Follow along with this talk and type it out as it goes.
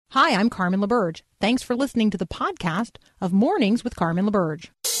Hi, I'm Carmen LaBerge. Thanks for listening to the podcast of Mornings with Carmen LaBerge.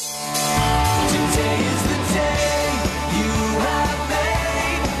 Today is the day you have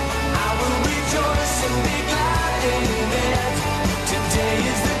made. I will rejoice and be glad in it. Today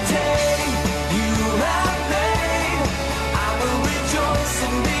is the day you have made. I will rejoice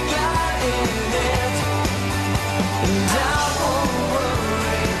and be glad in it. And I won't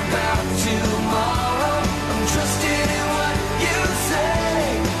worry about tomorrow. I'm trusting in what you say.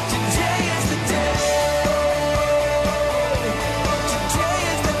 Today is the day. Today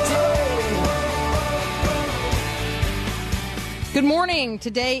is the day. Good morning.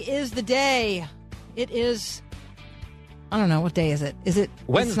 Today is the day. It is, I don't know, what day is it? Is it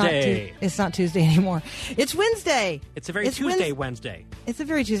Wednesday. It's not Tuesday anymore. It's Wednesday. It's a very Tuesday Wednesday. It's a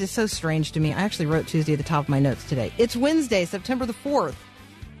very Tuesday. It's so strange to me. I actually wrote Tuesday at the top of my notes today. It's Wednesday, September the 4th.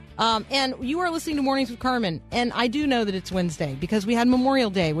 And you are listening to Mornings with Carmen. And I do know that it's Wednesday because we had Memorial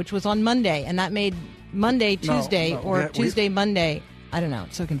Day, which was on Monday. And that made Monday Tuesday or Tuesday Monday. I don't know.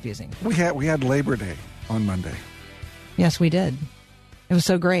 It's so confusing. We had Labor Day on Monday. Yes, we did. It was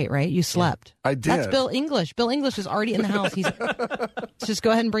so great, right? You slept. I did. That's Bill English. Bill English is already in the house. Let's just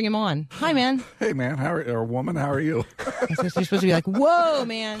go ahead and bring him on. Hi, man. Hey, man. Or woman, how are you? You're supposed to be like, whoa,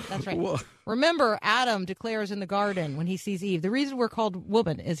 man. That's right. Whoa. Remember, Adam declares in the garden when he sees Eve. The reason we're called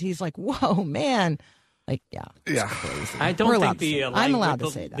woman is he's like, whoa, man. Like, yeah. Yeah. I don't think I'm allowed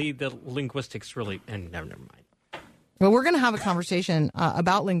to say that. The linguistics really, and never mind. Well, we're going to have a conversation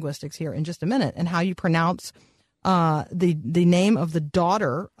about linguistics here in just a minute and how you pronounce the name of the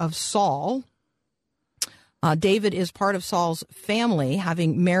daughter of Saul. David is part of Saul's family,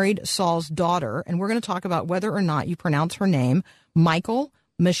 having married Saul's daughter, and we're going to talk about whether or not you pronounce her name Michael,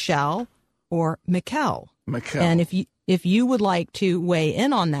 Michelle, or Mikkel. And if you would like to weigh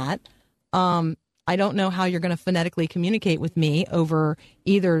in on that, I don't know how you're going to phonetically communicate with me over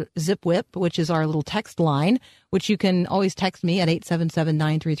either ZipWhip, which is our little text line, which you can always text me at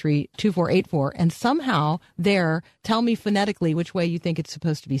 877-933-2484, and somehow there tell me phonetically which way you think it's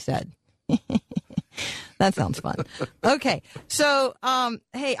supposed to be said. That sounds fun. Okay, so,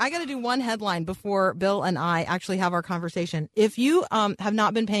 hey, I got to do one headline before Bill and I actually have our conversation. If you have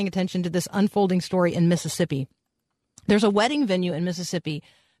not been paying attention to this unfolding story in Mississippi, there's a wedding venue in Mississippi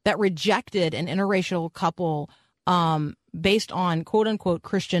that rejected an interracial couple based on quote unquote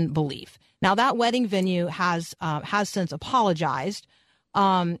Christian belief. Now that wedding venue has since apologized,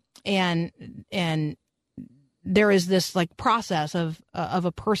 and there is this like process of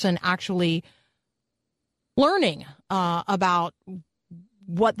a person actually learning about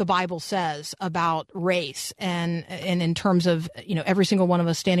what the Bible says about race and in terms of, you know, every single one of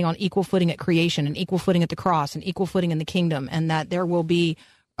us standing on equal footing at creation and equal footing at the cross and equal footing in the kingdom, and that there will be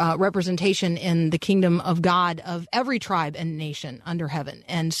representation in the kingdom of God of every tribe and nation under heaven.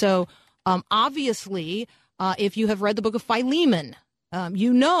 And so obviously, if you have read the book of Philemon,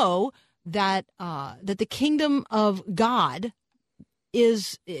 you know that that the kingdom of God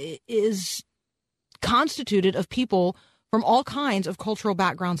is constituted of people from all kinds of cultural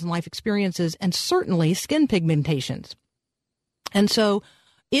backgrounds and life experiences, and certainly skin pigmentations. And so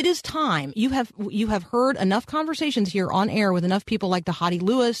it is time. You have heard enough conversations here on air with enough people like Dahati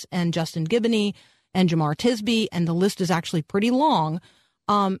Lewis and Justin Giboney and Jamar Tisby, and the list is actually pretty long.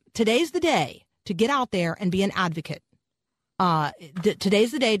 Today's the day to get out there and be an advocate.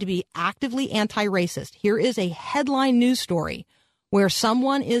 Today's the day to be actively anti-racist. Here is a headline news story where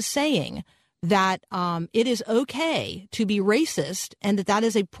someone is saying that it is okay to be racist and that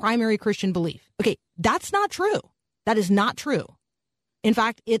is a primary Christian belief. Okay, that's not true. That is not true. In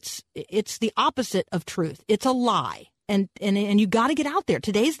fact, it's the opposite of truth. It's a lie. And you got to get out there.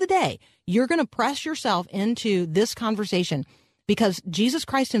 Today's the day. You're going to press yourself into this conversation because Jesus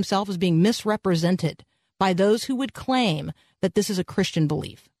Christ himself is being misrepresented by those who would claim that this is a Christian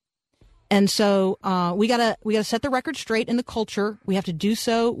belief. And so we gotta set the record straight in the culture. We have to do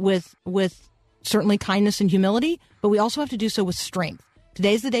so with certainly kindness and humility, but we also have to do so with strength.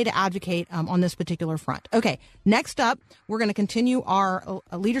 Today's the day to advocate on this particular front. Okay, next up, we're going to continue our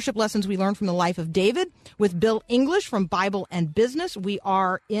leadership lessons we learned from the life of David with Bill English from Bible and Business. We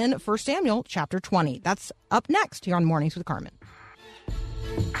are in 1 Samuel chapter 20. That's up next here on Mornings with Carmen.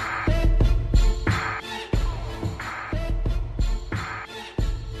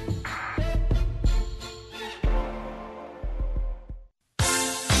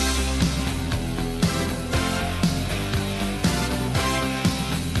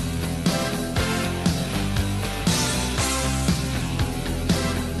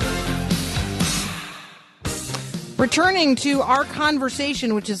 Returning to our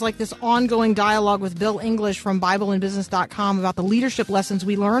conversation, which is like this ongoing dialogue with Bill English from BibleandBusiness.com about the leadership lessons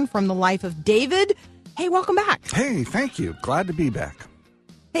we learn from the life of David. Hey, welcome back. Hey, thank you. Glad to be back.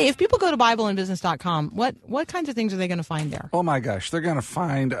 Hey, if people go to BibleandBusiness.com, what kinds of things are they going to find there? Oh, my gosh. They're going to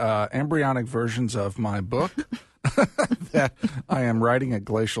find embryonic versions of my book that I am writing at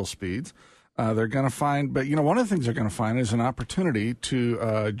glacial speeds. They're going to find, but one of the things they're going to find is an opportunity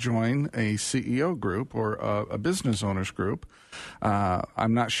to join a CEO group or a business owners group.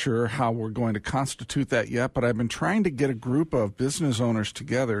 I'm not sure how we're going to constitute that yet, but I've been trying to get a group of business owners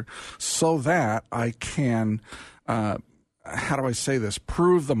together so that I can, how do I say this,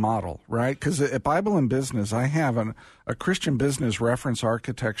 prove the model, right? Because at Bible and Business, I have a Christian business reference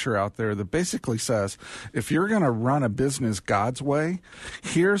architecture out there that basically says, if you're going to run a business God's way,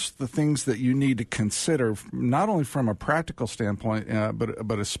 here's the things that you need to consider, not only from a practical standpoint,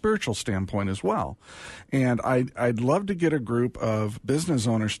 but a spiritual standpoint as well. And I'd love to get a group of business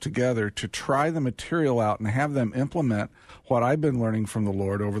owners together to try the material out and have them implement what I've been learning from the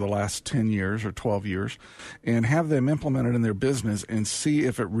Lord over the last 10 years or 12 years, and have them implement it in their business and see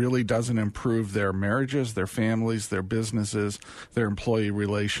if it really doesn't improve their marriages, their families, their businesses, their employee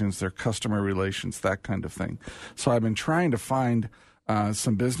relations, their customer relations, that kind of thing. So I've been trying to find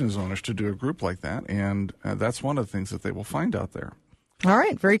some business owners to do a group like that, and that's one of the things that they will find out there. All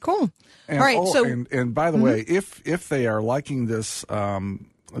right, very cool. And, all right, and by the way, if they are liking this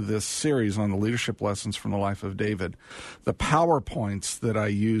this series on the leadership lessons from the life of David, the PowerPoints that I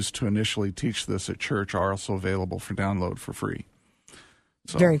used to initially teach this at church are also available for download for free.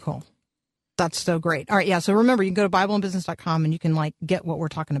 So. Very cool. That's so great. All right, yeah, so remember, you can go to BibleandBusiness.com and you can get what we're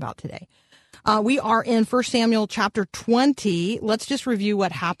talking about today. We are in 1 Samuel chapter 20. Let's just review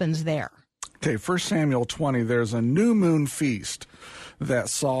what happens there. Okay, 1 Samuel 20, there's a new moon feast that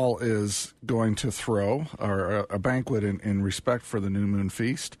Saul is going to throw, or a banquet in respect for the new moon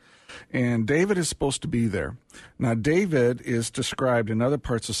feast. And David is supposed to be there. Now, David is described in other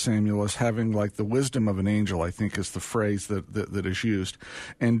parts of Samuel as having like the wisdom of an angel, I think is the phrase that is used.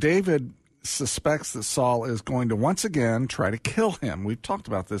 And David suspects that Saul is going to once again try to kill him. We've talked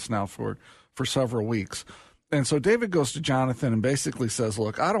about this now for several weeks. And so David goes to Jonathan and basically says,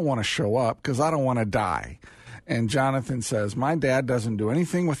 look, I don't want to show up because I don't want to die. And Jonathan says, my dad doesn't do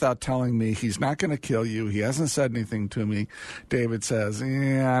anything without telling me. He's not going to kill you. He hasn't said anything to me. David says,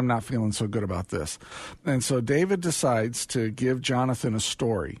 I'm not feeling so good about this. And so David decides to give Jonathan a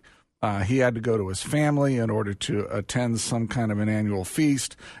story. He had to go to his family in order to attend some kind of an annual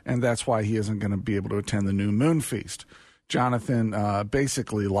feast, and that's why he isn't going to be able to attend the new moon feast. Jonathan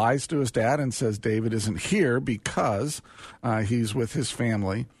basically lies to his dad and says David isn't here because he's with his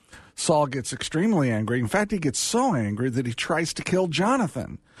family. Saul gets extremely angry. In fact, he gets so angry that he tries to kill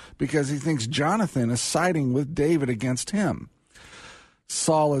Jonathan because he thinks Jonathan is siding with David against him.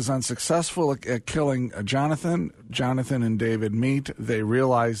 Saul is unsuccessful at killing Jonathan. Jonathan and David meet. They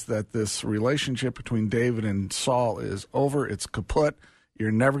realize that this relationship between David and Saul is over. It's kaput.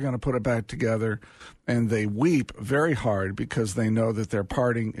 You're never going to put it back together. And they weep very hard because they know that their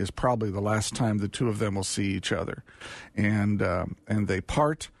parting is probably the last time the two of them will see each other. And they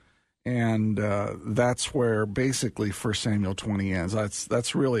part. And that's where basically 1 Samuel 20 ends.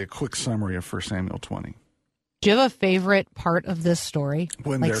 That's really a quick summary of 1 Samuel 20. Do you have a favorite part of this story?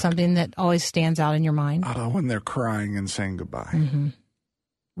 Like something that always stands out in your mind? When they're crying and saying goodbye. Mm-hmm.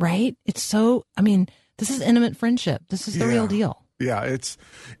 Right? It's so, this is intimate friendship. This is the real deal. Yeah,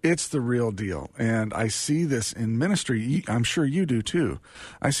 it's the real deal. And I see this in ministry. I'm sure you do too.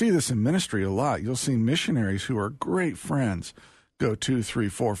 I see this in ministry a lot. You'll see missionaries who are great friends go 2, 3,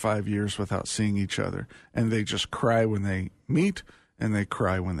 4, 5 years without seeing each other. And they just cry when they meet and they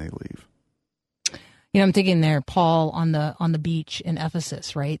cry when they leave. I'm thinking there, Paul on the beach in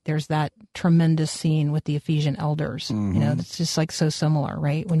Ephesus, right? There's that tremendous scene with the Ephesian elders. Mm-hmm. It's just like so similar,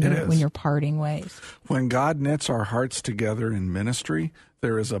 right? When you're parting ways. When God knits our hearts together in ministry,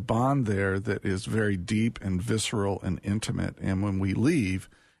 there is a bond there that is very deep and visceral and intimate. And when we leave,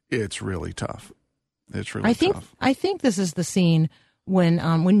 it's really tough. It's really tough. I think this is the scene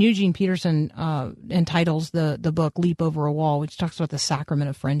when Eugene Peterson entitles the book "Leap Over a Wall," which talks about the sacrament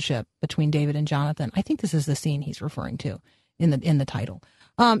of friendship between David and Jonathan. I think this is the scene he's referring to in the title.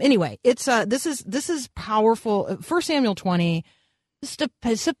 Anyway, it's this is powerful. 1 Samuel 20.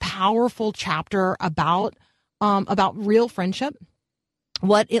 It's a powerful chapter about real friendship,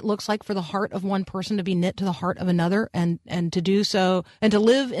 what it looks like for the heart of one person to be knit to the heart of another, and to do so and to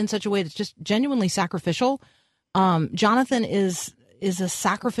live in such a way that's just genuinely sacrificial. Jonathan is a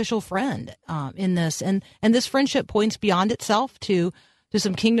sacrificial friend in this, and this friendship points beyond itself to to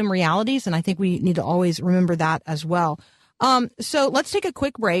some kingdom realities. And I think we need to always remember that as well. So let's take a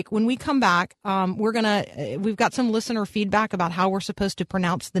quick break. When we come back, we've got some listener feedback about how we're supposed to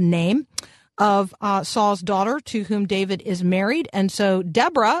pronounce the name of Saul's daughter to whom David is married. And so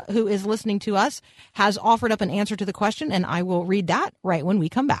Deborah, who is listening to us, has offered up an answer to the question, and I will read that right when we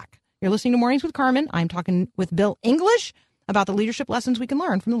come back. You're listening to Mornings with Carmen. I'm talking with Bill English about the leadership lessons we can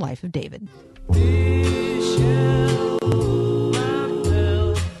learn from the life of David.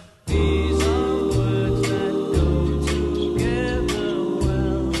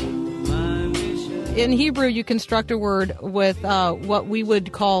 In Hebrew, you construct a word with what we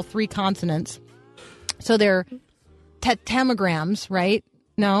would call three consonants. So they're tetragrams, right?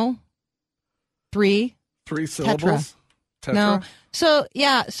 No? Three syllables? Tetra? No. So,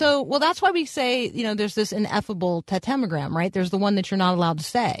 yeah. So, well, that's why we say, there's this ineffable tetragram, right? There's the one that you're not allowed to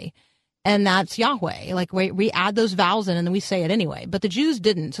say. And that's Yahweh. Like, we add those vowels in and then we say it anyway. But the Jews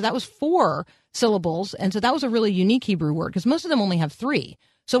didn't. So that was 4 syllables. And so that was a really unique Hebrew word because most of them only have 3.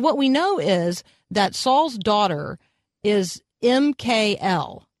 So what we know is that Saul's daughter is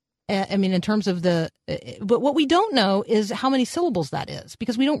MKL. I mean, in terms of but what we don't know is how many syllables that is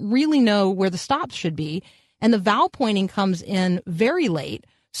because we don't really know where the stops should be. And the vowel pointing comes in very late.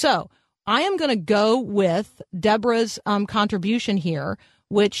 So I am going to go with Deborah's contribution here,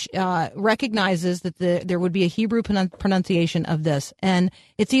 which recognizes that there would be a Hebrew pronunciation of this. And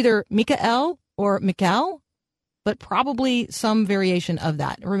it's either Mikael or Mikel, but probably some variation of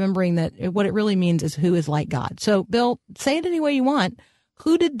that, remembering that what it really means is who is like God. So, Bill, say it any way you want.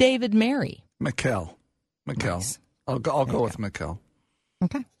 Who did David marry? Mikel. Nice. I'll go with Mikel.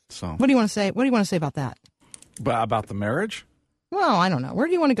 Okay. So, what do you want to say? What do you want to say about that? About the marriage? Well, I don't know. Where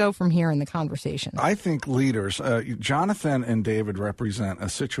do you want to go from here in the conversation? I think leaders, Jonathan and David represent a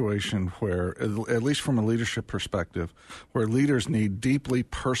situation where, at least from a leadership perspective, where leaders need deeply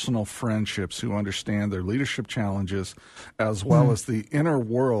personal friendships who understand their leadership challenges as well as the inner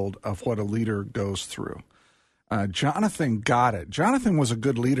world of what a leader goes through. Jonathan got it. Jonathan was a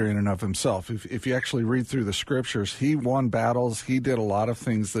good leader in and of himself. If you actually read through the scriptures, he won battles. He did a lot of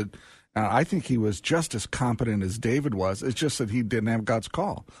things that I think he was just as competent as David was. It's just that he didn't have God's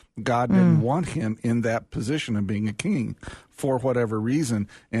call. God didn't want him in that position of being a king for whatever reason.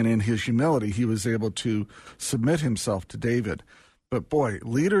 And in his humility, he was able to submit himself to David. But boy,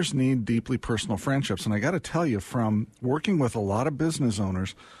 leaders need deeply personal friendships. And I got to tell you, from working with a lot of business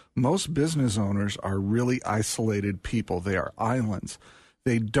owners, most business owners are really isolated people. They are islands.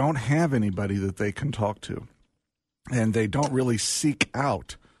 They don't have anybody that they can talk to. And they don't really seek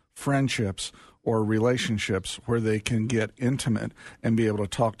out friendships or relationships where they can get intimate and be able to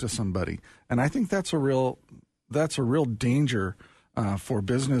talk to somebody. And I think that's a real danger for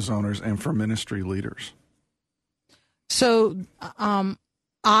business owners and for ministry leaders. So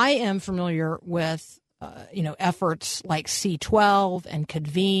I am familiar with efforts like C12 and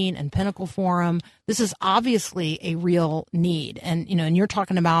Convene and Pinnacle Forum. This is obviously a real need. And, and you're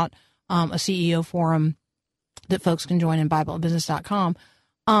talking about a CEO forum that folks can join in BibleandBusiness.com.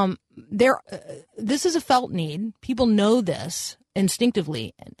 This is a felt need. People know this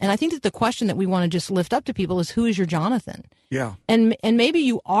instinctively. And I think that the question that we want to just lift up to people is, who is your Jonathan? Yeah. And maybe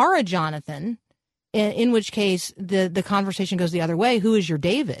you are a Jonathan, in which case the conversation goes the other way. Who is your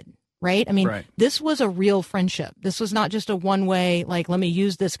David? Right? I mean, This was a real friendship. This was not just a one-way, like, let me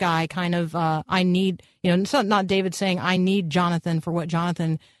use this guy kind of, I need, it's not David saying, I need Jonathan for what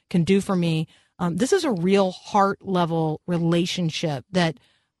Jonathan can do for me. This is a real heart-level relationship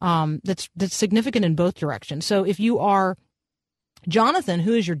that's significant in both directions. So if you are Jonathan,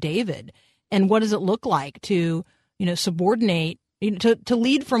 who is your David? And what does it look like to, subordinate, to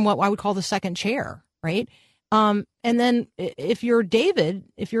lead from what I would call the second chair, right? And then if you're David,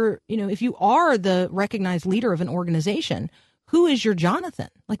 if you are the recognized leader of an organization, who is your Jonathan?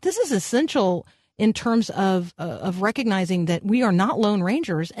 Like, this is essential in terms of recognizing that we are not lone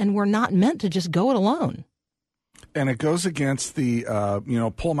rangers and we're not meant to just go it alone. And it goes against the,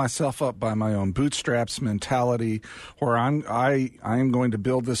 pull myself up by my own bootstraps mentality, where I am going to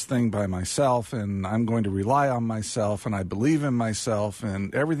build this thing by myself, and I'm going to rely on myself, and I believe in myself,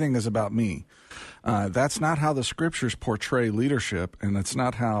 and everything is about me. That's not how the scriptures portray leadership, and it's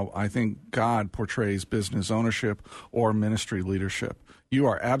not how I think God portrays business ownership or ministry leadership. You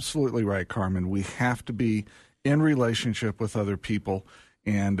are absolutely right, Carmen. We have to be in relationship with other people.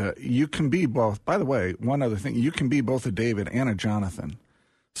 And you can be both. By the way, one other thing, you can be both a David and a Jonathan.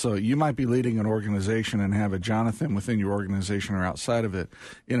 So you might be leading an organization and have a Jonathan within your organization or outside of it.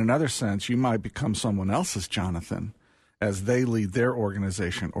 In another sense, you might become someone else's Jonathan as they lead their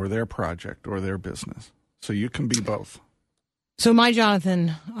organization or their project or their business. So you can be both. So my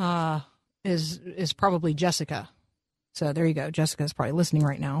Jonathan is probably Jessica. So there you go. Jessica's probably listening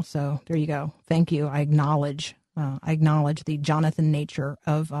right now. So there you go. Thank you. I acknowledge the Jonathan nature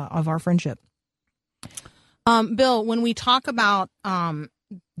of our friendship. Bill, when we talk about the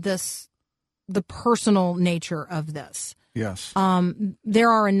personal nature of this, Yes. there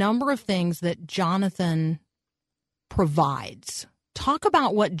are a number of things that Jonathan provides. Talk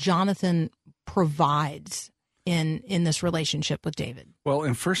about what Jonathan provides in this relationship with David. Well,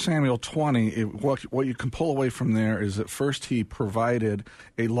 in 1 Samuel 20, what you can pull away from there is that first he provided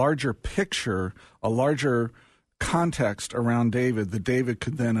a larger picture, a larger context around David that David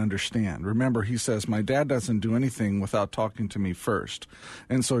could then understand. Remember, he says, my dad doesn't do anything without talking to me first.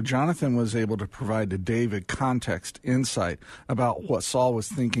 And so Jonathan was able to provide to David context, insight about what Saul was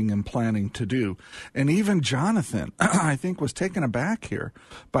thinking and planning to do. And even Jonathan, I think, was taken aback here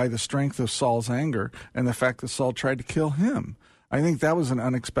by the strength of Saul's anger and the fact that Saul tried to kill him. I think that was an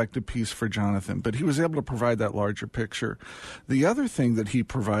unexpected piece for Jonathan, but he was able to provide that larger picture. The other thing that he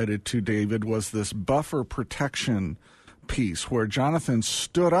provided to David was this buffer protection piece where Jonathan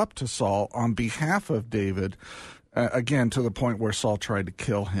stood up to Saul on behalf of David, again, to the point where Saul tried to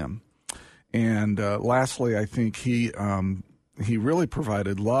kill him. And lastly, I think he really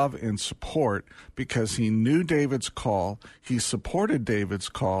provided love and support because he knew David's call, he supported David's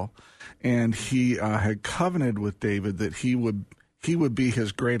call, and he had covenanted with David that he would be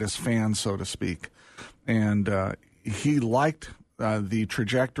his greatest fan, so to speak. And he liked the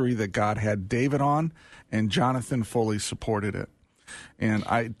trajectory that God had David on, and Jonathan fully supported it.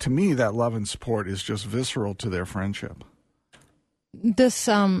 And to me, that love and support is just visceral to their friendship. This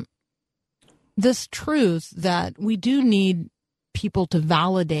truth that we do need people to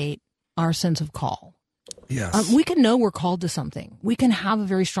validate our sense of call. Yes. We can know we're called to something. We can have a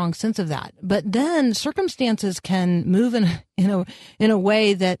very strong sense of that. But then circumstances can move in a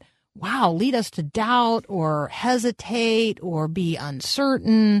way that, lead us to doubt or hesitate or be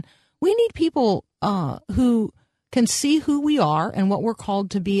uncertain. We need people who can see who we are and what we're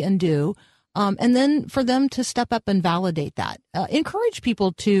called to be and do, and then for them to step up and validate that. Encourage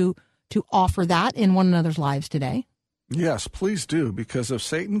people to offer that in one another's lives today. Yes, please do, because if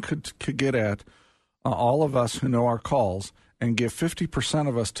Satan could get at all of us who know our calls and get 50%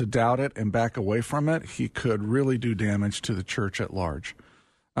 of us to doubt it and back away from it, he could really do damage to the church at large.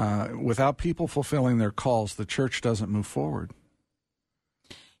 Without people fulfilling their calls, the church doesn't move forward.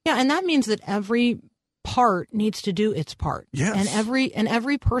 Yeah, and that means that every part needs to do its part. Yes. And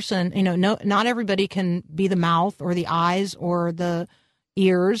every person, not everybody can be the mouth or the eyes or the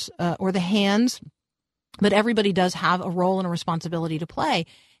ears or the hands, but everybody does have a role and a responsibility to play.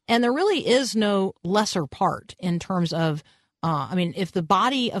 And there really is no lesser part in terms of, if the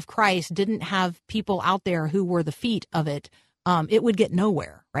body of Christ didn't have people out there who were the feet of it, it would get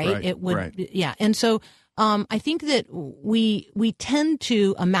nowhere, right? It would, right. Yeah. And so I think that we tend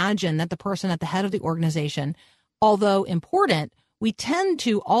to imagine that the person at the head of the organization, although important, we tend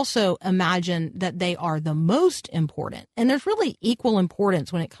to also imagine that they are the most important. And there's really equal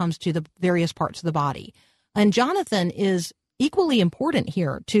importance when it comes to the various parts of the body. And Jonathan is equally important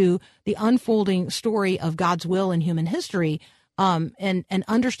here to the unfolding story of God's will in human history, and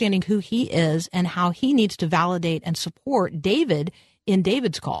understanding who he is and how he needs to validate and support David in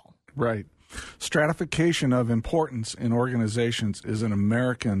David's call. Right. Stratification of importance in organizations is an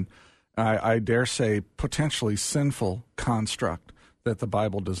American, I dare say, potentially sinful construct that the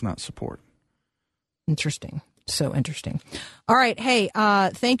Bible does not support. Interesting. So interesting. All right. Hey,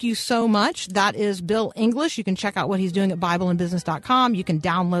 thank you so much. That is Bill English. You can check out what he's doing at BibleandBusiness.com. You can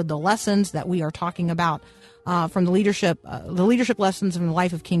download the lessons that we are talking about from the leadership lessons from the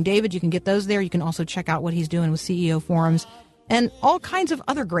life of King David. You can get those there. You can also check out what he's doing with CEO forums and all kinds of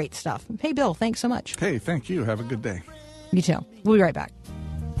other great stuff. Hey, Bill, thanks so much. Hey, thank you. Have a good day. You too. We'll be right back.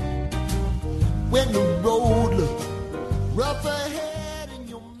 When the road looks rough ahead in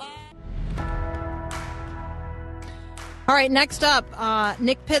your mind. All right, next up,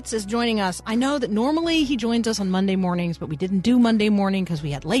 Nick Pitts is joining us. I know that normally he joins us on Monday mornings, but we didn't do Monday morning because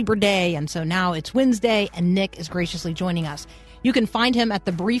we had Labor Day, and so now it's Wednesday, and Nick is graciously joining us. You can find him at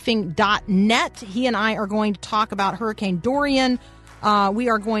thebriefing.net. He and I are going to talk about Hurricane Dorian. We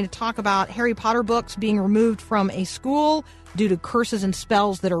are going to talk about Harry Potter books being removed from a school due to curses and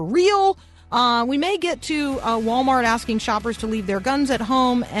spells that are real. We may get to Walmart asking shoppers to leave their guns at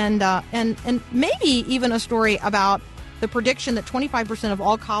home, and maybe even a story about the prediction that 25% of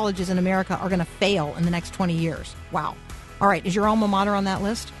all colleges in America are going to fail in the next 20 years. Wow. All right, is your alma mater on that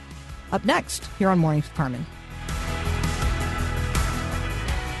list? Up next, here on Mornings with Carmen.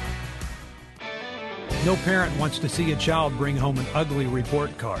 No parent wants to see a child bring home an ugly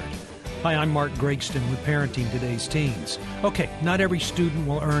report card. Hi, I'm Mark Gregston with Parenting Today's Teens. Okay, not every student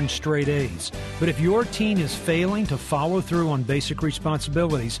will earn straight A's, but if your teen is failing to follow through on basic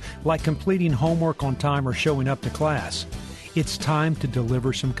responsibilities like completing homework on time or showing up to class, it's time to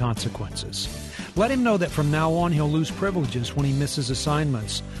deliver some consequences. Let him know that from now on he'll lose privileges when he misses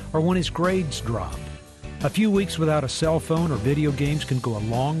assignments or when his grades drop. A few weeks without a cell phone or video games can go a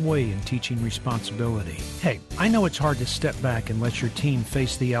long way in teaching responsibility. Hey, I know it's hard to step back and let your teen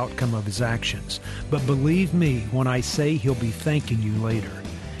face the outcome of his actions, but believe me when I say he'll be thanking you later.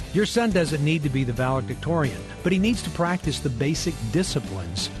 Your son doesn't need to be the valedictorian, but he needs to practice the basic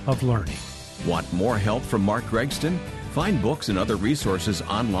disciplines of learning. Want more help from Mark Gregston? Find books and other resources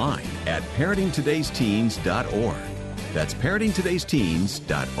online at parentingtodaysteens.org. That's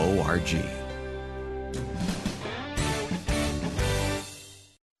parentingtodaysteens.org.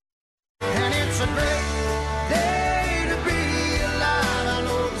 And it's a great day to be alive. I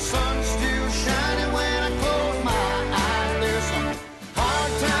know the sun's still shining when I close my eyes. There's some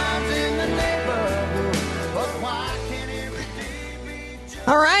hard times in the neighborhood, but why can't every day be just...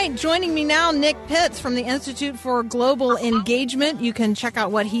 All right, joining me now, Nick Pitts from the Institute for Global Engagement. You can check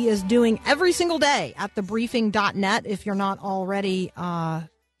out what he is doing every single day at thebriefing.net if you're not already,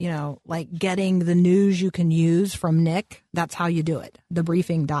 like getting the news you can use from Nick. That's how you do it,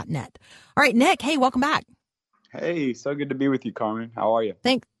 thebriefing.net. All right, Nick, hey, welcome back. Hey, so good to be with you, Carmen. How are you?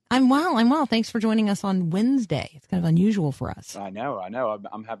 I'm well. Thanks for joining us on Wednesday. It's kind of unusual for us. I know.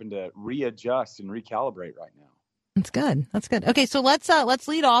 I'm having to readjust and recalibrate right now. That's good. Okay, so let's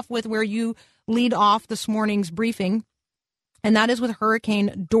lead off with where you lead off this morning's briefing, and that is with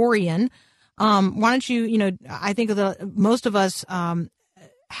Hurricane Dorian. Why don't you, I think most of us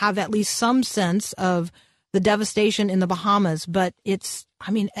have at least some sense of the devastation in the Bahamas, but it's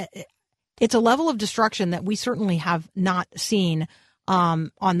a level of destruction that we certainly have not seen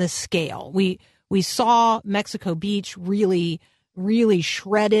on this scale. We saw Mexico Beach really, really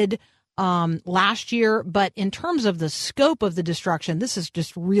shredded last year, but in terms of the scope of the destruction, this is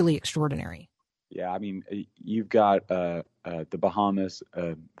just really extraordinary. Yeah, I mean, you've got the Bahamas.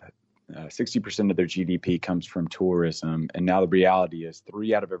 60% of their GDP comes from tourism, and now the reality is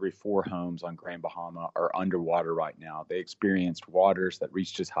 3 out of every 4 homes on Grand Bahama are underwater right now. They experienced waters that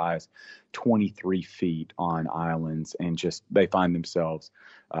reached as high as 23 feet on islands, and they find themselves.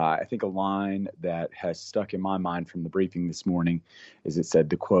 I think a line that has stuck in my mind from the briefing this morning is it said,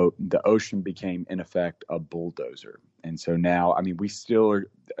 to quote, "The ocean became in effect a bulldozer." And so now, I mean, we still are,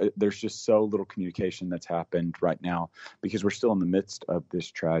 there's just so little communication that's happened right now because we're still in the midst of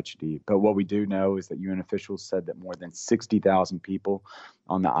this tragedy. But what we do know is that UN officials said that more than 60,000 people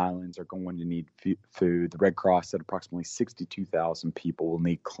on the islands are going to need food. The Red Cross said approximately 62,000 people will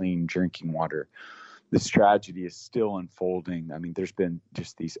need clean drinking water. This tragedy is still unfolding. I mean, there's been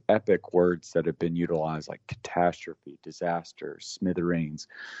just these epic words that have been utilized like catastrophe, disaster, smithereens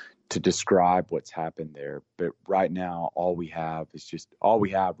to describe what's happened there. But right now, all we have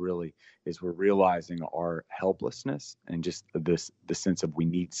really is we're realizing our helplessness and just the sense of we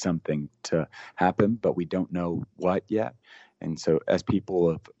need something to happen, but we don't know what yet. And so as people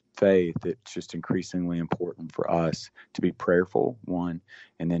of faith, it's just increasingly important for us to be prayerful, one,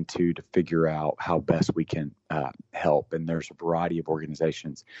 and then two, to figure out how best we can help. And there's a variety of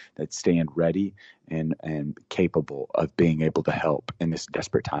organizations that stand ready and capable of being able to help in this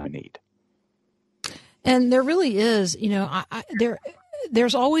desperate time of need. And there really is,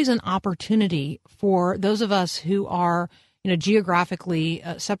 there's always an opportunity for those of us who are, geographically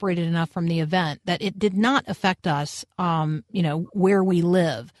separated enough from the event that it did not affect us, where we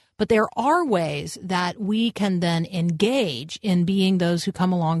live. But there are ways that we can then engage in being those who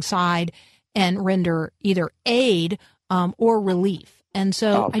come alongside and render either aid or relief. And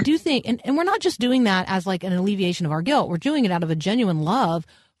so I do think, and we're not just doing that as like an alleviation of our guilt. We're doing it out of a genuine love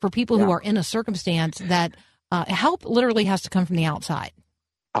for people who are in a circumstance that help literally has to come from the outside.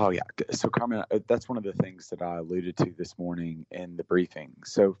 Oh, yeah. So, Carmen, that's one of the things that I alluded to this morning in the briefing.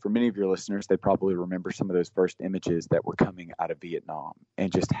 So for many of your listeners, they probably remember some of those first images that were coming out of Vietnam and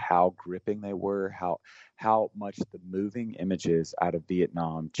just how gripping they were, how much the moving images out of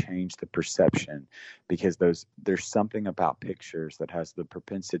Vietnam changed the perception, because there's something about pictures that has the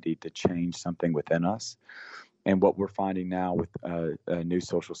propensity to change something within us. And what we're finding now with new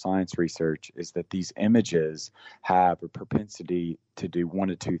social science research is that these images have a propensity to do one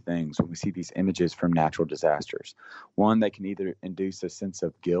of two things when we see these images from natural disasters. One, they can either induce a sense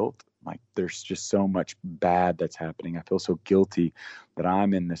of guilt like there's just so much bad that's happening. I feel so guilty that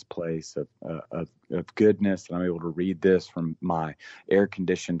I'm in this place of goodness, and I'm able to read this from my air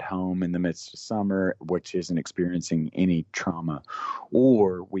conditioned home in the midst of summer, which isn't experiencing any trauma.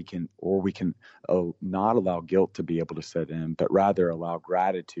 Or we can not allow guilt to be able to set in, but rather allow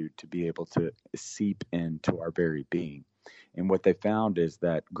gratitude to be able to seep into our very being. And what they found is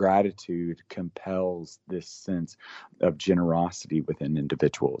that gratitude compels this sense of generosity within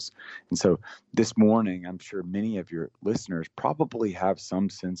individuals. And so this morning, I'm sure many of your listeners probably have some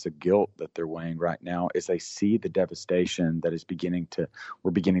sense of guilt that they're weighing right now as they see the devastation that is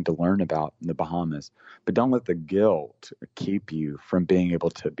we're beginning to learn about in the Bahamas. But don't let the guilt keep you from being able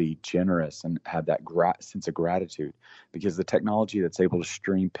to be generous and have that sense of gratitude, because the technology that's able to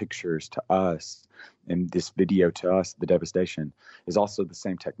stream pictures to us and this video to us, the devastation, is also the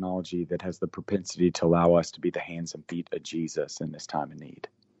same technology that has the propensity to allow us to be the hands and feet of Jesus in this time of need.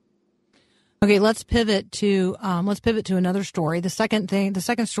 Okay, let's pivot to another story. The second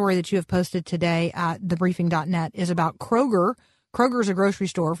story that you have posted today at thebriefing.net is about Kroger. Kroger is a grocery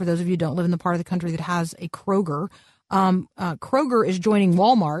store. For those of you who don't live in the part of the country that has a Kroger, Kroger is joining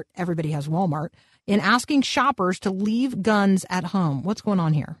Walmart. Everybody has Walmart in asking shoppers to leave guns at home. What's going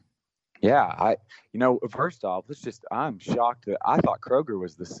on here? Yeah, first off, I'm shocked that I thought Kroger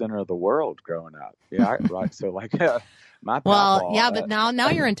was the center of the world growing up. Yeah, right. So my papa, but now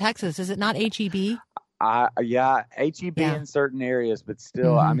you're in Texas. Is it not HEB? HEB Yeah. in certain areas, but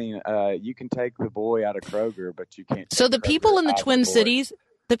still, I mean, you can take the boy out of Kroger, but you can't. So the Kroger people in the out of Twin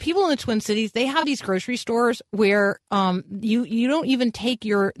boy. Cities, they have these grocery stores where you don't even take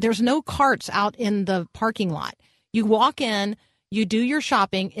there's no carts out in the parking lot. You walk in, you do your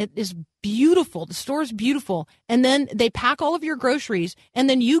shopping. It is beautiful. The store is beautiful. And then they pack all of your groceries, and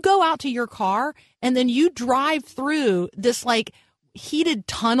then you go out to your car, and then you drive through this like heated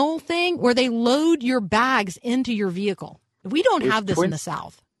tunnel thing where they load your bags into your vehicle. We don't have this in the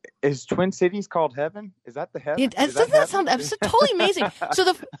South. Is Twin Cities called heaven? Is that the heaven? Doesn't that sound totally amazing?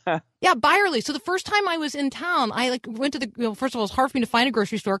 So Byerly. So the first time I was in town, I went to first of all, it's hard for me to find a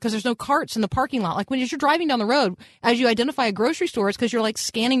grocery store because there's no carts in the parking lot. Like when you're driving down the road, as you identify a grocery store, it's because you're like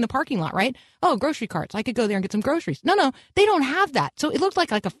scanning the parking lot, right? Oh, grocery carts. I could go there and get some groceries. No, they don't have that. So it looked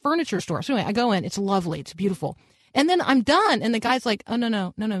like a furniture store. So anyway, I go in. It's lovely. It's beautiful. And then I'm done. And the guy's like, oh,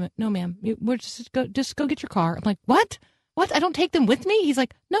 no, ma'am. We're just go get your car. I'm like, what? What? I don't take them with me? He's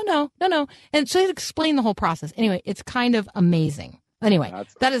like, no. And so he explained the whole process. Anyway, it's kind of amazing. Anyway,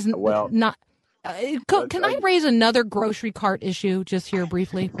 that is not. Can I raise another grocery cart issue just here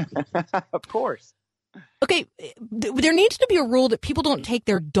briefly? Of course. Okay, there needs to be a rule that people don't take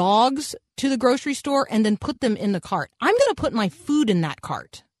their dogs to the grocery store and then put them in the cart. I'm going to put my food in that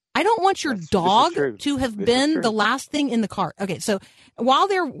cart. I don't want your dog to have been the last thing in the cart. Okay, so while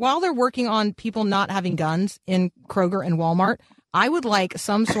they're working on people not having guns in Kroger and Walmart, I would like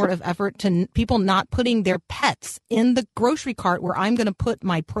some sort of effort to people not putting their pets in the grocery cart where I'm going to put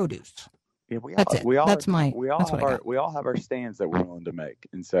my produce. Yeah, we all have our stands that we're willing to make,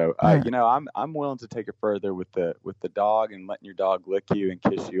 and so I'm willing to take it further with the dog and letting your dog lick you and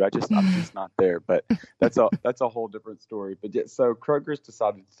kiss you. I'm just not there, but that's a whole different story. But so Kroger's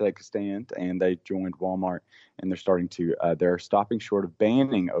decided to take a stand, and they joined Walmart, and they're stopping short of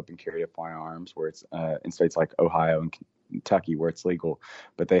banning open carry of firearms, where it's in states like Ohio and Kentucky where it's legal,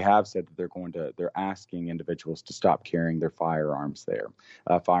 but they have said that they're asking individuals to stop carrying their firearms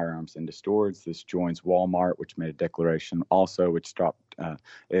into stores. This joins Walmart, which made a declaration also, which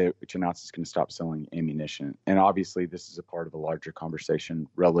announced it's going to stop selling ammunition. And obviously, this is a part of a larger conversation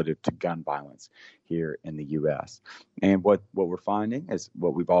relative to gun violence here in the U.S. And what we're finding is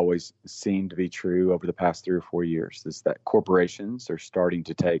what we've always seen to be true over the past 3 or 4 years is that corporations are starting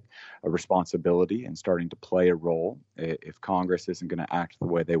to take a responsibility and starting to play a role. If Congress isn't going to act the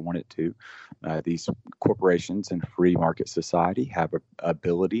way they want it to, these corporations in free market society have an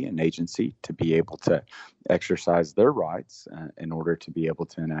ability and agency to be able to exercise their rights in order to be able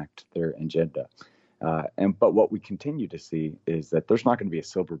to enact their agenda. But what we continue to see is that there's not going to be a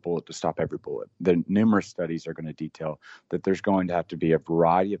silver bullet to stop every bullet. The numerous studies are going to detail that there's going to have to be a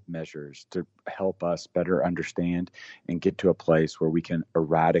variety of measures to help us better understand and get to a place where we can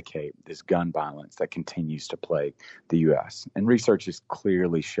eradicate this gun violence that continues to plague the U.S. And research is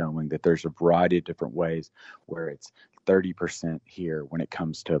clearly showing that there's a variety of different ways where it's 30% here when it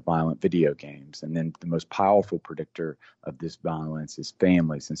comes to violent video games. And then the most powerful predictor of this violence is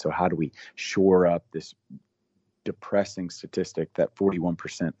families. And so how do we shore up this depressing statistic that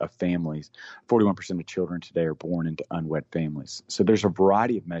 41% of children today are born into unwed families? So there's a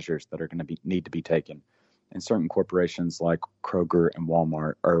variety of measures that are going to need to be taken and certain corporations like Kroger and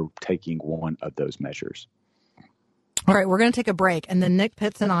Walmart are taking one of those measures. All right, we're going to take a break, and then Nick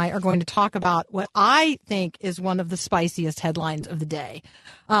Pitts and I are going to talk about what I think is one of the spiciest headlines of the day.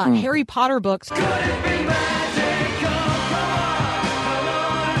 Harry Potter books.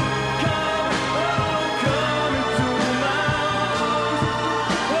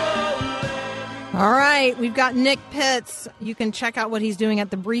 All right, we've got Nick Pitts. You can check out what he's doing at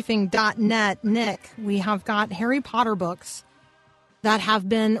thebriefing.net. Nick, we have got Harry Potter books that have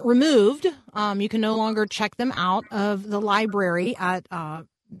been removed. You can no longer check them out of the library at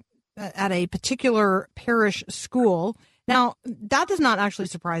a particular parish school. Now, that does not actually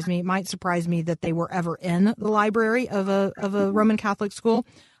surprise me. It might surprise me that they were ever in the library of a Roman Catholic school.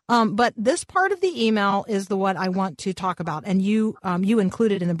 But this part of the email is the what I want to talk about, and you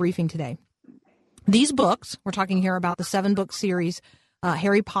included in the briefing today. These books, we're talking here about the 7-book series,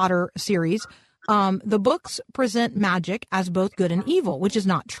 Harry Potter series. The books present magic as both good and evil, which is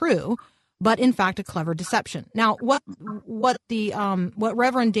not true, but in fact a clever deception. Now, what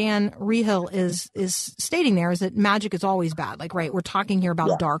Reverend Dan Rehill is stating there is that magic is always bad. Like, right, we're talking here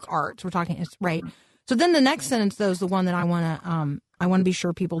about dark arts. We're talking, right. So then the next sentence, though, is the one that I want to be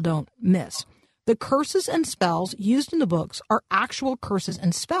sure people don't miss. The curses and spells used in the books are actual curses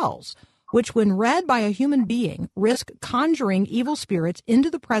and spells, which when read by a human being risk conjuring evil spirits into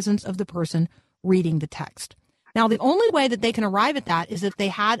the presence of the person reading the text. Now, the only way that they can arrive at that is if they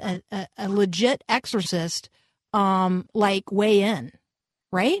had a legit exorcist, weigh in,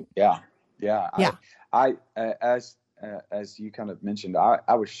 right? Yeah. I as you kind of mentioned,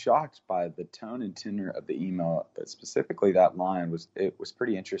 I was shocked by the tone and tenor of the email, but specifically that line was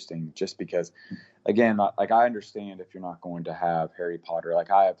pretty interesting. Just because, again, like I understand if you're not going to have Harry Potter, like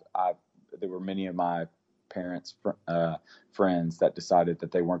there were many of my parents' friends that decided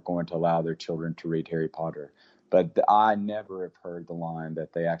that they weren't going to allow their children to read Harry Potter. But I never have heard the line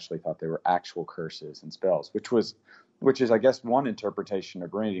that they actually thought they were actual curses and spells, which is, I guess, one interpretation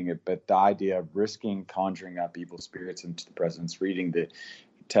of reading it. But the idea of risking conjuring up evil spirits into the presence, reading the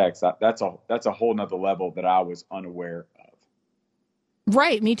text, that's a whole nother level that I was unaware of.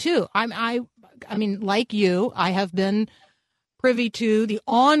 Right, me too. I mean, like you, I have been privy to the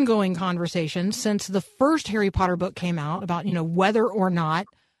ongoing conversation since the first Harry Potter book came out about, whether or not,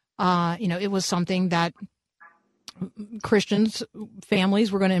 it was something that Christians,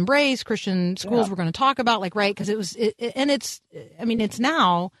 families were going to embrace, Christian schools were going to talk about, like, right. Cause it's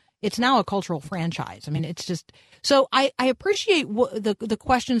now a cultural franchise. I mean, it's just, so I appreciate the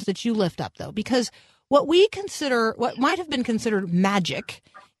questions that you lift up though, because what might have been considered magic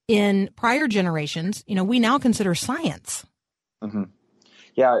in prior generations, we now consider science. Mm-hmm.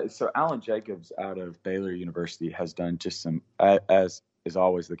 Yeah, so Alan Jacobs out of Baylor University has done just some, as is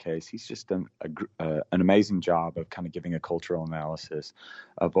always the case, he's just done an amazing job of kind of giving a cultural analysis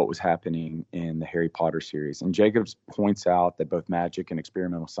of what was happening in the Harry Potter series. And Jacobs points out that both magic and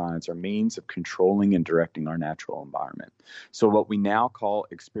experimental science are means of controlling and directing our natural environment. So what we now call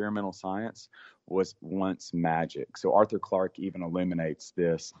experimental science was once magic. So Arthur Clarke even illuminates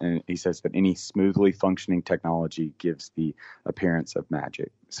this, and he says that any smoothly functioning technology gives the appearance of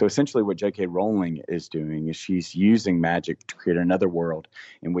magic. So essentially what J.K. Rowling is doing is she's using magic to create another world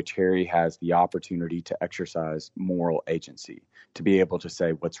in which Harry has the opportunity to exercise moral agency, to be able to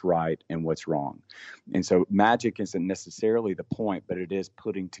say what's right and what's wrong. And so magic isn't necessarily the point, but it is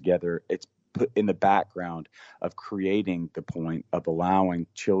putting together, it's put in the background of creating the point of allowing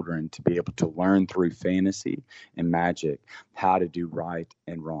children to be able to learn through fantasy and magic how to do right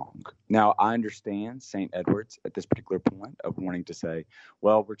and wrong. Now, I understand St. Edward's at this particular point of wanting to say,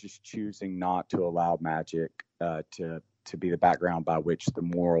 well, we're just choosing not to allow magic to be the background by which the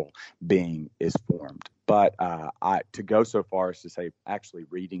moral being is formed. But to go so far as to say actually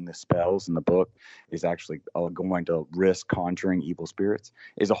reading the spells in the book is actually going to risk conjuring evil spirits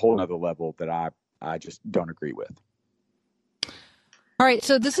is a whole other level that I just don't agree with. All right,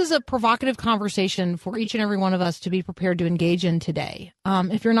 so this is a provocative conversation for each and every one of us to be prepared to engage in today.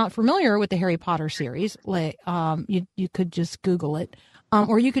 If you're not familiar with the Harry Potter series, you could just Google it,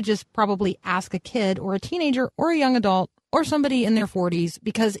 or you could just probably ask a kid or a teenager or a young adult or somebody in their 40s,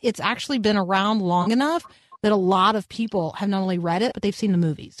 because it's actually been around long enough that a lot of people have not only read it, but they've seen the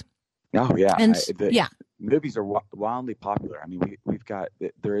movies. Oh, yeah. And movies are wildly popular. I mean, we've got,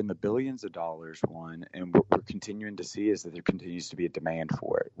 they're in the billions of dollars, one, and what we're continuing to see is that there continues to be a demand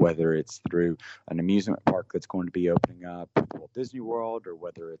for it, whether it's through an amusement park that's going to be opening up, Walt Disney World, or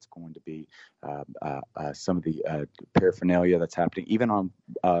whether it's going to be some of the paraphernalia that's happening, even on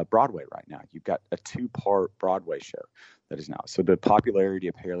Broadway right now. You've got a 2-part Broadway show that is now. So the popularity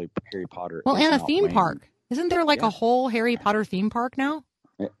of Harry Potter. Well, and a theme park. Isn't there like a whole Harry Potter theme park now?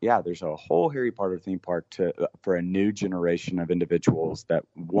 Yeah, there's a whole Harry Potter theme park for a new generation of individuals that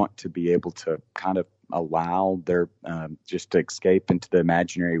want to be able to kind of allow their just to escape into the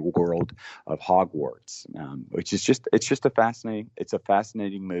imaginary world of Hogwarts, which is it's a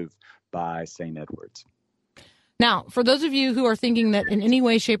fascinating move by St. Edward's. Now, for those of you who are thinking that in any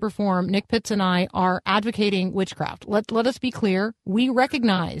way, shape, or form, Nick Pitts and I are advocating witchcraft, let us be clear. We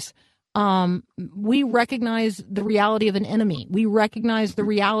recognize the reality of an enemy. We recognize the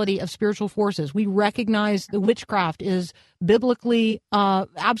reality of spiritual forces. We recognize the witchcraft is biblically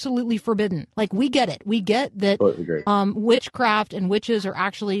absolutely forbidden. Like, we get it. We get that witchcraft and witches are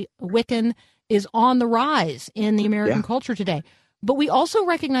actually Wiccan is on the rise in the American culture today. But we also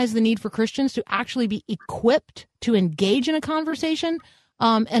recognize the need for Christians to actually be equipped to engage in a conversation.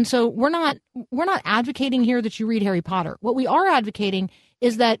 And so we're not advocating here that you read Harry Potter. What we are advocating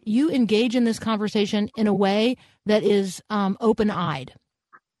is that you engage in this conversation in a way that is open-eyed.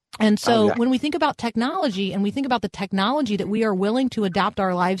 And so when we think about technology and we think about the technology that we are willing to adapt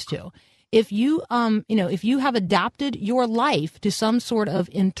our lives to, if you have adapted your life to some sort of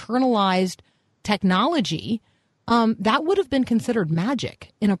internalized technology, that would have been considered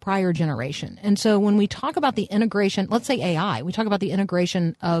magic in a prior generation. And so when we talk about the integration, let's say AI, we talk about the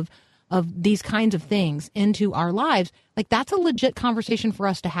integration of these kinds of things into our lives, like, that's a legit conversation for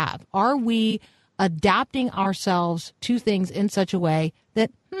us to have. Are we adapting ourselves to things in such a way that,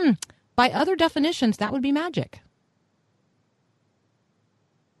 by other definitions, that would be magic?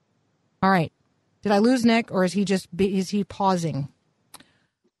 All right. Did I lose Nick, or is he pausing?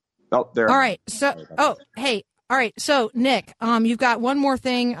 Oh, there. All right. So, hey. All right. So, Nick, you've got one more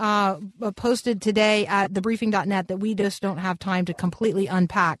thing posted today at thebriefing.net that we just don't have time to completely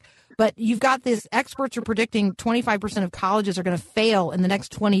unpack. But you've got this, experts are predicting 25% of colleges are going to fail in the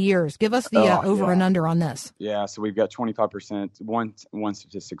next 20 years. Give us the over and under on this. Yeah, so we've got 25%. One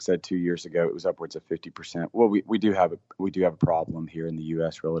statistic said 2 years ago it was upwards of 50%. Well, we do have a problem here in the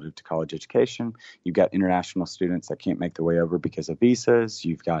U.S. relative to college education. You've got international students that can't make their way over because of visas.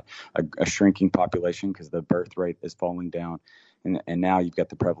 You've got a shrinking population because the birth rate is falling down. And now you've got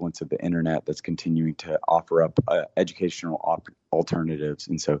the prevalence of the internet that's continuing to offer up educational alternatives.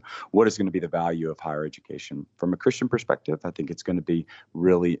 And so what is going to be the value of higher education? From a Christian perspective, I think it's going to be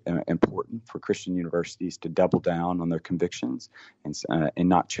really important for Christian universities to double down on their convictions and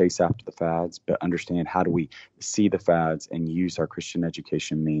not chase after the fads, but understand how do we see the fads and use our Christian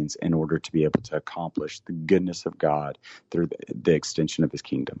education means in order to be able to accomplish the goodness of God through the extension of his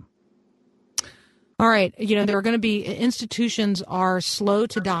kingdom. All right. There are going to be institutions are slow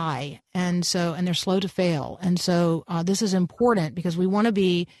to die, and they're slow to fail. And so this is important because we want to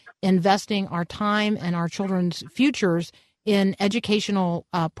be investing our time and our children's futures in educational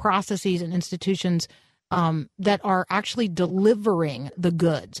processes and institutions that are actually delivering the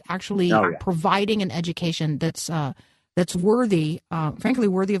goods, actually providing an education that's worthy, frankly,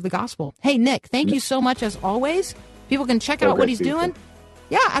 worthy of the gospel. Hey, Nick, thank you so much as always. People can check out what he's doing.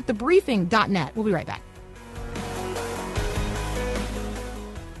 Yeah, at thebriefing.net. We'll be right back.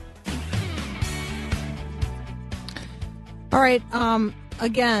 All right.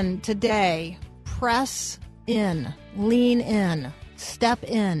 Again, today, press in, lean in, step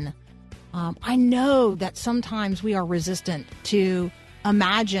in. I know that sometimes we are resistant to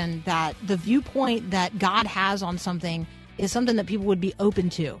imagine that the viewpoint that God has on something is something that people would be open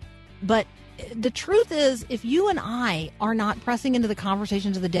to. But the truth is, if you and I are not pressing into the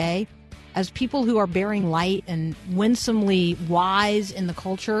conversations of the day as people who are bearing light and winsomely wise in the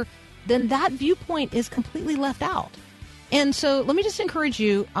culture, then that viewpoint is completely left out. And so let me just encourage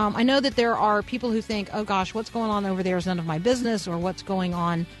you. I know that there are people who think, oh, gosh, what's going on over there is none of my business, or what's going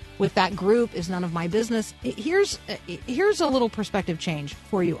on with that group is none of my business. Here's a little perspective change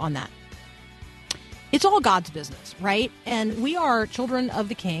for you on that. It's all God's business, right? And we are children of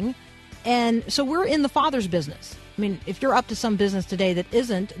the King. And so we're in the Father's business. I mean, if you're up to some business today that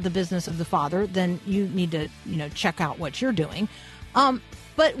isn't the business of the Father, then you need to, check out what you're doing.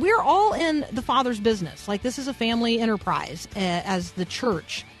 But we're all in the Father's business. Like, this is a family enterprise as the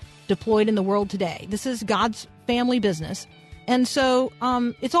church deployed in the world today. This is God's family business. And so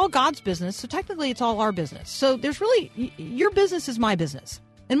it's all God's business. So technically it's all our business. So there's really, your business is my business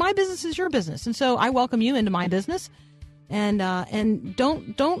and my business is your business. And so I welcome you into my business. And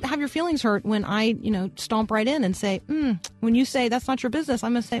don't have your feelings hurt when I, stomp right in and say, when you say that's not your business,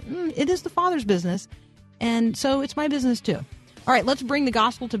 I'm going to say, it is the Father's business. And so it's my business too. All right, let's bring the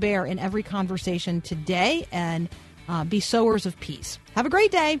gospel to bear in every conversation today and be sowers of peace. Have a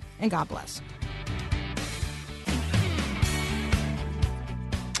great day and God bless.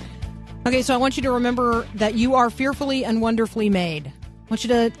 Okay, so I want you to remember that you are fearfully and wonderfully made. I want you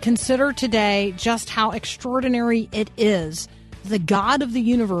to consider today just how extraordinary it is. The God of the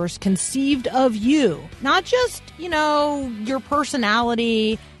universe conceived of you, not just, your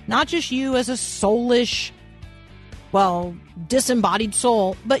personality, not just you as a soulish, disembodied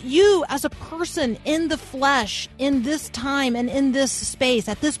soul, but you as a person in the flesh, in this time and in this space,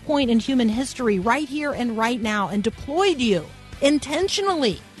 at this point in human history, right here and right now, and deployed you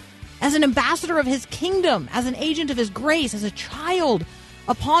intentionally as an ambassador of his kingdom, as an agent of his grace, as a child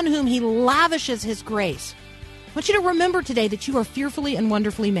upon whom he lavishes his grace. I want you to remember today that you are fearfully and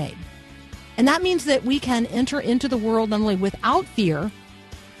wonderfully made. And that means that we can enter into the world not only without fear,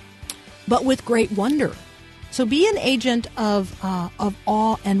 but with great wonder. So be an agent of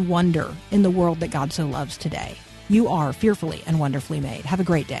awe and wonder in the world that God so loves today. You are fearfully and wonderfully made. Have a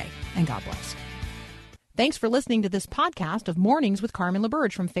great day, and God bless. Thanks for listening to this podcast of Mornings with Carmen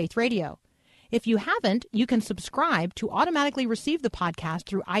LaBerge from Faith Radio. If you haven't, you can subscribe to automatically receive the podcast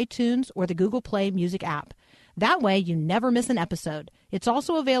through iTunes or the Google Play Music app. That way, you never miss an episode. It's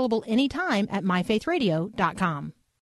also available anytime at myfaithradio.com.